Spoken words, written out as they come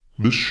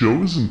This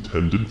show is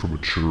intended for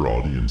mature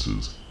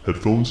audiences.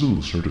 Headphones and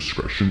listener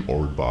discretion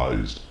are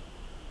advised.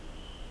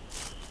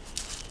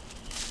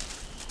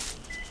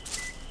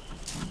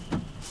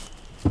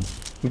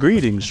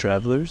 Greetings,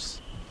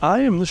 travelers.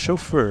 I am the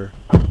chauffeur,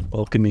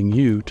 welcoming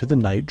you to the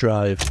Night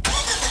Drive.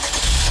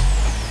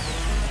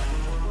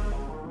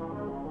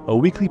 A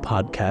weekly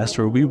podcast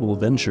where we will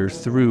venture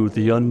through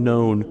the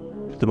unknown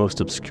to the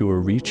most obscure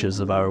reaches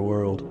of our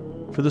world.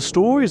 For the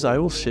stories I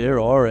will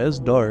share are as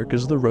dark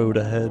as the road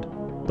ahead.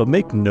 But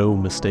make no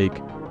mistake,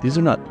 these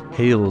are not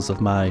tales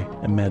of my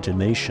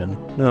imagination.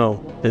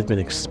 No, they've been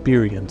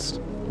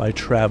experienced by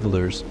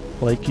travelers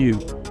like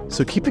you.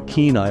 So keep a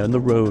keen eye on the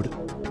road,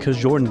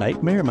 because your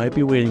nightmare might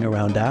be waiting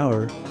around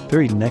our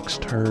very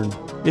next turn.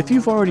 If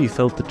you've already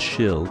felt the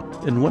chill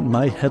and want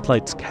my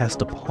headlights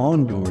cast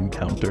upon your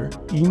encounter,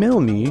 email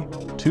me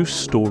to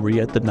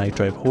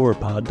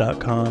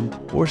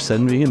story@thenightdrivehorrorpod.com or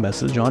send me a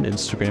message on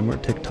Instagram or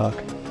TikTok,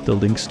 the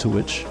links to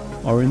which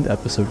are in the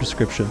episode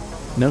description.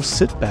 Now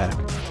sit back,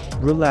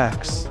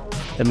 relax,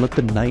 and let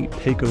the night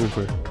take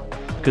over,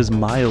 because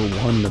mile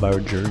 1 of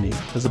our journey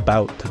is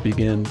about to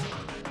begin.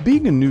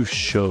 Being a new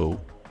show,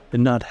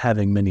 and not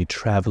having many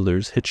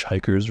travelers,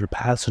 hitchhikers, or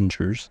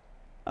passengers,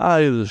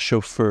 I, the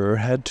chauffeur,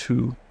 had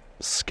to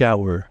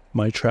scour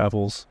my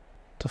travels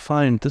to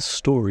find this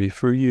story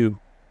for you.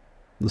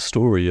 The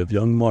story of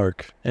young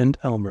Mark and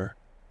Elmer.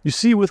 You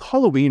see, with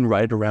Halloween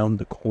right around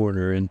the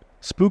corner and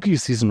spooky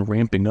season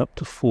ramping up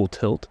to full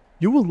tilt,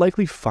 you will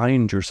likely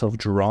find yourself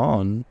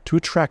drawn to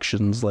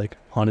attractions like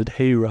haunted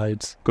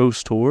hayrides,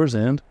 ghost tours,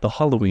 and the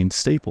Halloween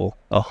staple,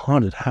 a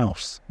haunted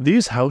house.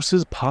 These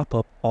houses pop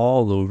up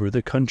all over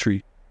the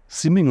country,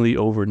 seemingly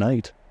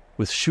overnight,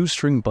 with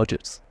shoestring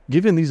budgets.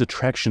 Given these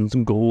attractions'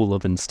 goal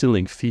of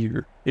instilling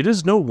fear, it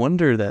is no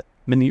wonder that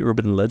many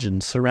urban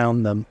legends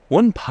surround them.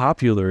 One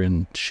popular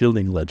and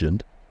chilling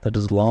legend that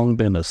has long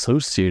been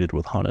associated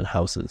with haunted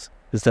houses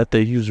is that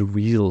they use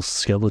real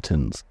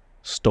skeletons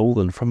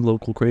stolen from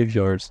local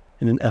graveyards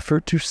in an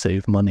effort to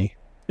save money.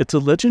 It's a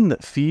legend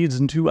that feeds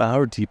into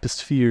our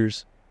deepest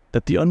fears,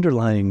 that the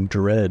underlying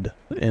dread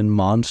and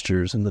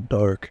monsters in the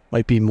dark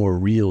might be more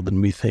real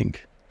than we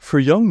think. For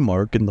young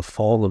Mark, in the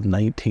fall of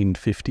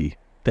 1950,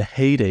 the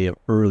heyday of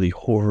early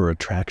horror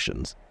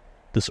attractions,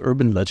 this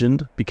urban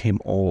legend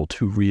became all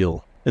too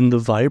real. In the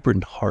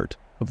vibrant heart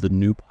of the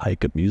New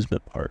Pike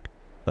amusement park,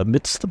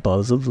 amidst the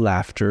buzz of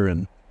laughter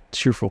and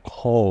cheerful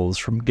calls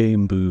from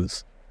game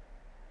booths,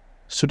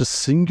 stood a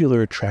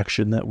singular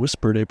attraction that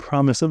whispered a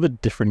promise of a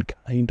different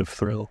kind of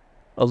thrill.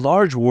 A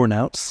large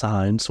worn-out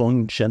sign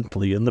swung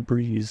gently in the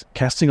breeze,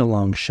 casting a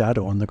long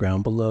shadow on the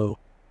ground below.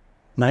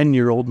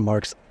 9-year-old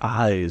Mark's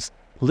eyes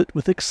lit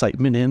with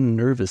excitement and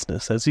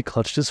nervousness as he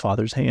clutched his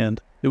father's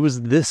hand. It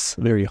was this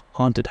very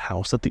haunted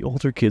house that the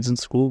older kids in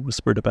school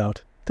whispered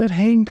about. "That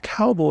hanged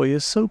cowboy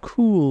is so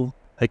cool.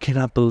 I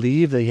cannot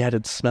believe they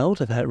added smell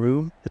to that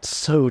room. It's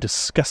so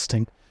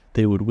disgusting,"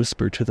 they would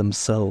whisper to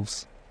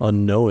themselves,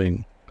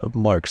 unknowing of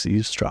Mark's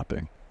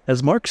eavesdropping.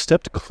 As Mark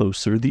stepped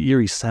closer, the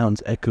eerie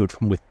sounds echoed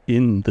from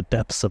within the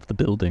depths of the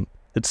building.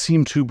 It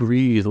seemed to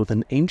breathe with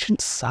an ancient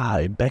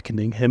sigh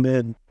beckoning him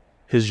in.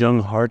 His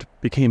young heart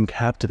became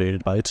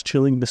captivated by its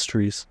chilling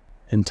mysteries,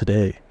 and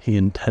today he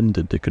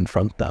intended to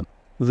confront them.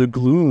 The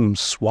gloom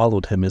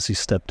swallowed him as he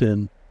stepped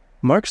in.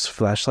 Mark's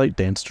flashlight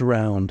danced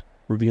around,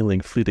 revealing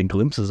fleeting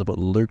glimpses of what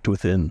lurked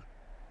within.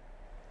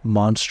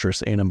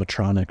 Monstrous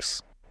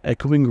animatronics,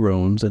 echoing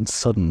groans, and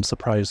sudden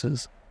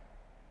surprises.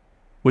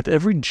 With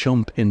every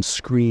jump and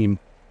scream,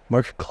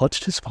 Mark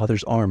clutched his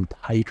father's arm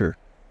tighter.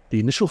 The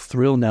initial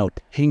thrill now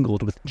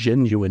tangled with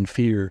genuine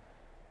fear,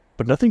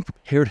 but nothing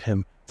prepared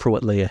him for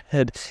what lay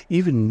ahead,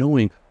 even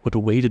knowing what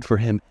waited for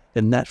him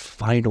in that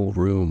final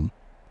room.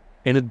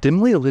 In a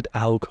dimly lit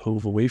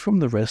alcove away from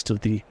the rest of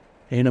the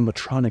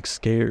animatronic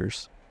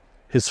scares,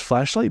 his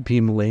flashlight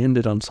beam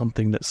landed on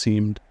something that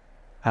seemed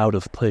out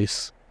of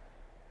place.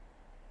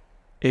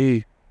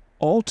 A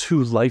all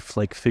too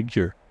lifelike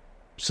figure,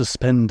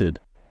 suspended,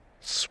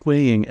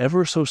 swaying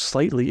ever so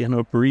slightly in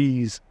a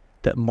breeze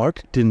that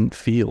Mark didn't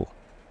feel.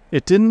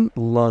 It didn't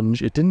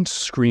lunge, it didn't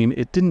scream,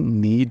 it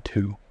didn't need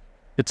to.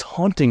 Its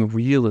haunting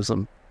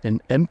realism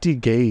and empty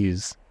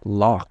gaze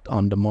locked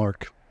onto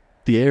Mark.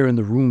 The air in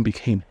the room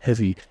became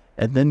heavy,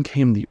 and then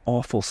came the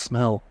awful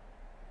smell.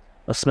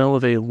 A smell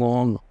of a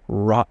long,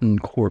 rotten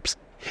corpse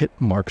hit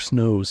Mark's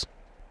nose.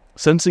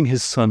 Sensing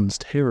his son's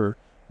terror,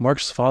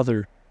 Mark's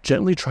father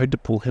gently tried to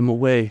pull him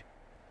away,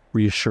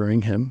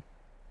 reassuring him,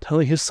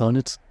 telling his son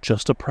it's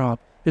just a prop,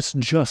 it's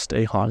just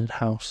a haunted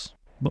house.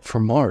 But for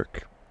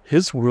Mark,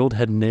 his world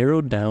had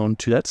narrowed down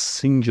to that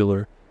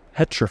singular,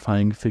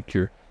 petrifying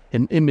figure,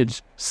 an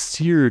image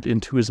seared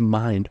into his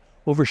mind,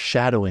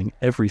 overshadowing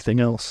everything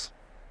else.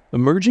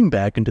 Emerging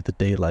back into the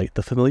daylight,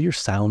 the familiar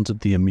sounds of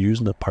the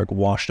amusement park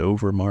washed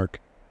over Mark,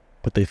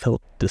 but they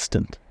felt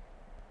distant.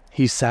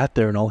 He sat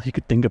there and all he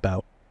could think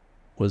about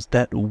was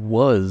that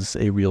was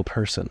a real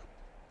person,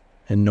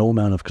 and no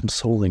amount of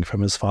consoling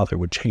from his father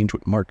would change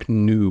what Mark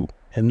knew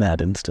in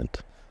that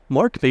instant.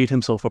 Mark made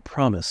himself a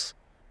promise,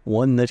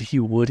 one that he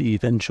would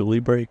eventually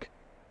break.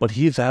 but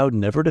he vowed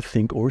never to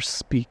think or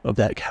speak of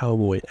that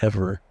cowboy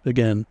ever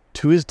again.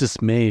 To his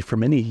dismay, for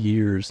many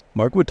years,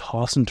 Mark would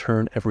toss and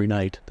turn every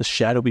night. The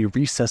shadowy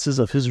recesses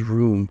of his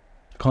room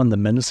took on the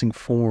menacing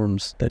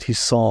forms that he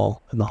saw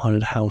in the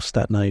haunted house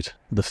that night.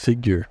 The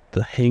figure,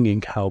 the hanging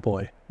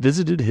cowboy,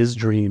 visited his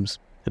dreams.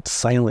 Its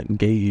silent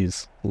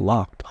gaze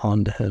locked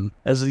onto him.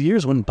 As the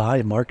years went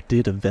by, Mark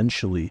did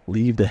eventually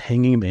leave the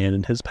hanging man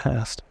in his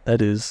past.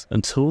 That is,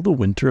 until the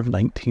winter of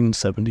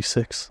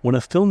 1976, when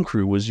a film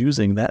crew was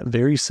using that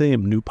very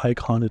same New Pike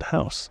haunted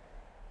house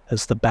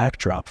as the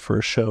backdrop for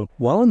a show.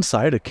 While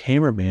inside, a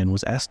cameraman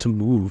was asked to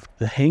move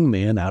the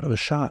hangman out of a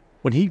shot.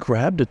 When he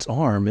grabbed its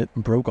arm, it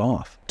broke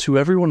off. To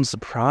everyone's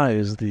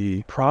surprise,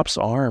 the prop's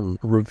arm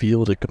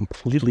revealed a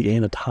completely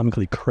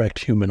anatomically correct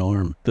human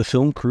arm. The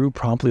film crew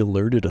promptly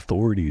alerted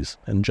authorities,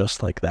 and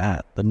just like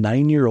that, the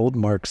 9-year-old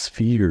Mark's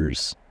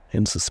fears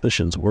and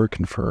suspicions were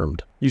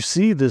confirmed. You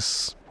see,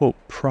 this, quote,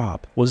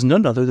 prop was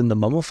none other than the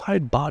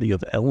mummified body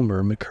of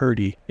Elmer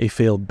McCurdy, a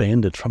failed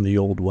bandit from the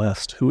Old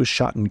West who was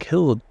shot and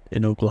killed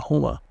in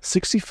Oklahoma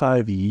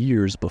 65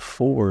 years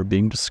before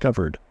being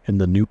discovered in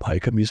the New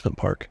Pike amusement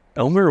park.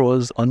 Elmer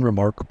was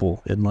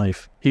unremarkable in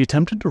life. He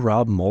attempted to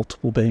rob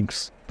multiple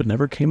banks, but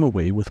never came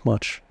away with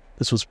much.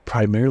 This was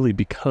primarily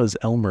because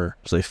Elmer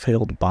was a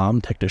failed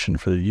bomb technician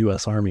for the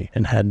U.S. Army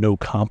and had no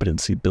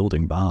competency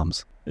building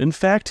bombs. In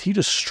fact, he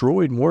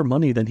destroyed more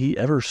money than he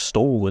ever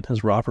stole in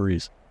his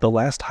robberies. The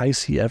last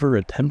heist he ever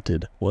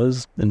attempted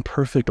was, in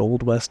perfect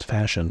Old West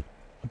fashion,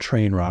 a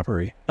train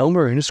robbery.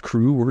 Elmer and his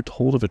crew were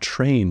told of a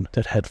train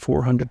that had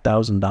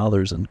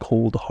 $400,000 in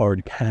cold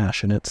hard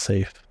cash in its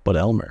safe, but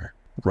Elmer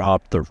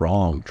robbed the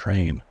wrong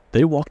train.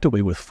 They walked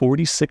away with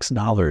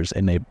 $46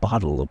 and a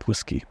bottle of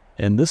whiskey.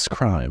 And this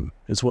crime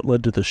is what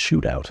led to the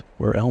shootout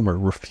where Elmer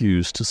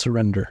refused to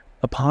surrender.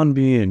 Upon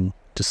being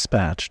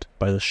dispatched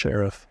by the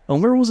sheriff,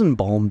 Elmer was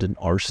embalmed in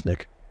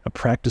arsenic, a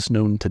practice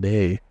known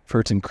today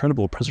for its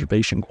incredible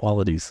preservation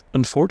qualities.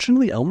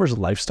 Unfortunately, Elmer's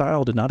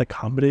lifestyle did not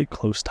accommodate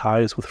close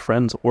ties with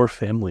friends or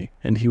family,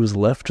 and he was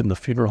left in the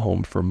funeral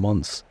home for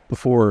months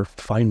before,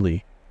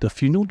 finally, the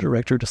funeral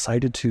director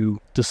decided to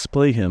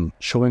display him,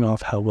 showing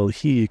off how well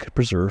he could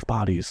preserve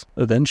bodies.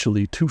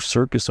 Eventually, 2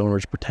 circus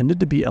owners pretended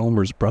to be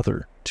Elmer's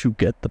brother to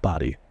get the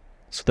body,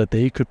 so that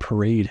they could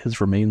parade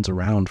his remains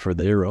around for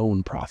their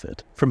own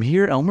profit. From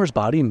here, Elmer's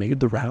body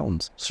made the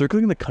rounds,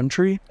 circling the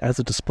country as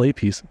a display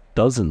piece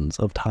dozens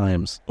of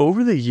times.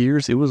 Over the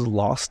years, it was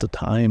lost to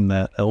time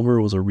that Elmer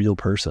was a real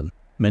person.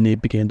 Many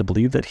began to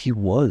believe that he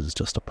was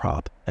just a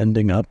prop,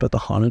 ending up at the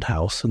haunted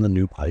house in the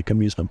New Pike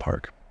amusement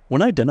park.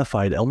 When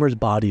identified, Elmer's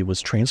body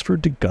was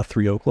transferred to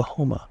Guthrie,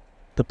 Oklahoma,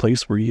 the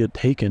place where he had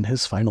taken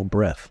his final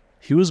breath.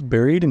 He was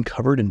buried and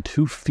covered in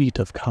 2 feet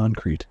of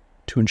concrete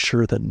to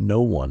ensure that no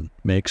one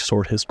may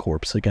extort his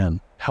corpse again.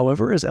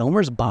 However, as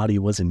Elmer's body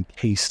was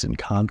encased in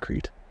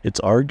concrete, it's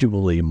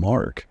arguably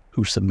Mark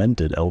who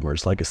cemented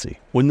Elmer's legacy.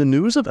 When the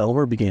news of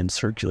Elmer began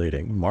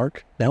circulating,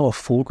 Mark, now a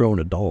full-grown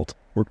adult,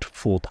 worked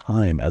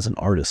full-time as an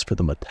artist for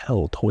the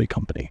Mattel toy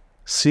company.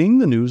 Seeing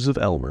the news of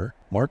Elmer,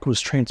 Mark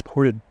was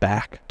transported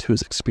back to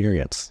his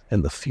experience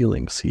and the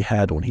feelings he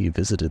had when he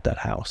visited that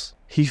house.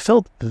 He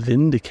felt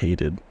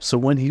vindicated, so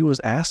when he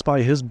was asked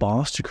by his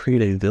boss to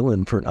create a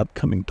villain for an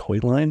upcoming toy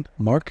line,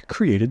 Mark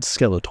created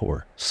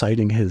Skeletor,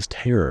 citing his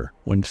terror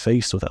when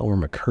faced with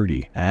Elmer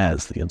McCurdy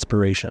as the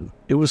inspiration.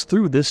 It was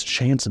through this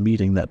chance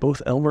meeting that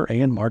both Elmer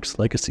and Mark's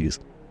legacies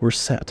were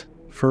set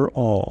for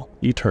all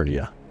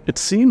eternia. It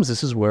seems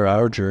this is where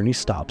our journey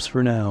stops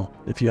for now.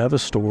 If you have a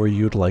story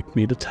you'd like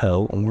me to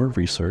tell or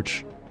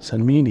research,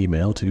 send me an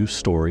email to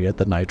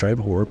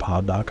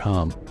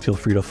story@thenightdrivehorrorpod.com. Feel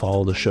free to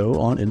follow the show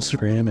on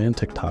Instagram and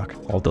TikTok.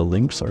 All the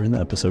links are in the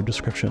episode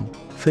description.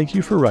 Thank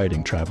you for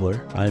riding,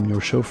 traveler. I am your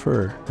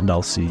chauffeur, and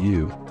I'll see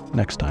you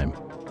next time.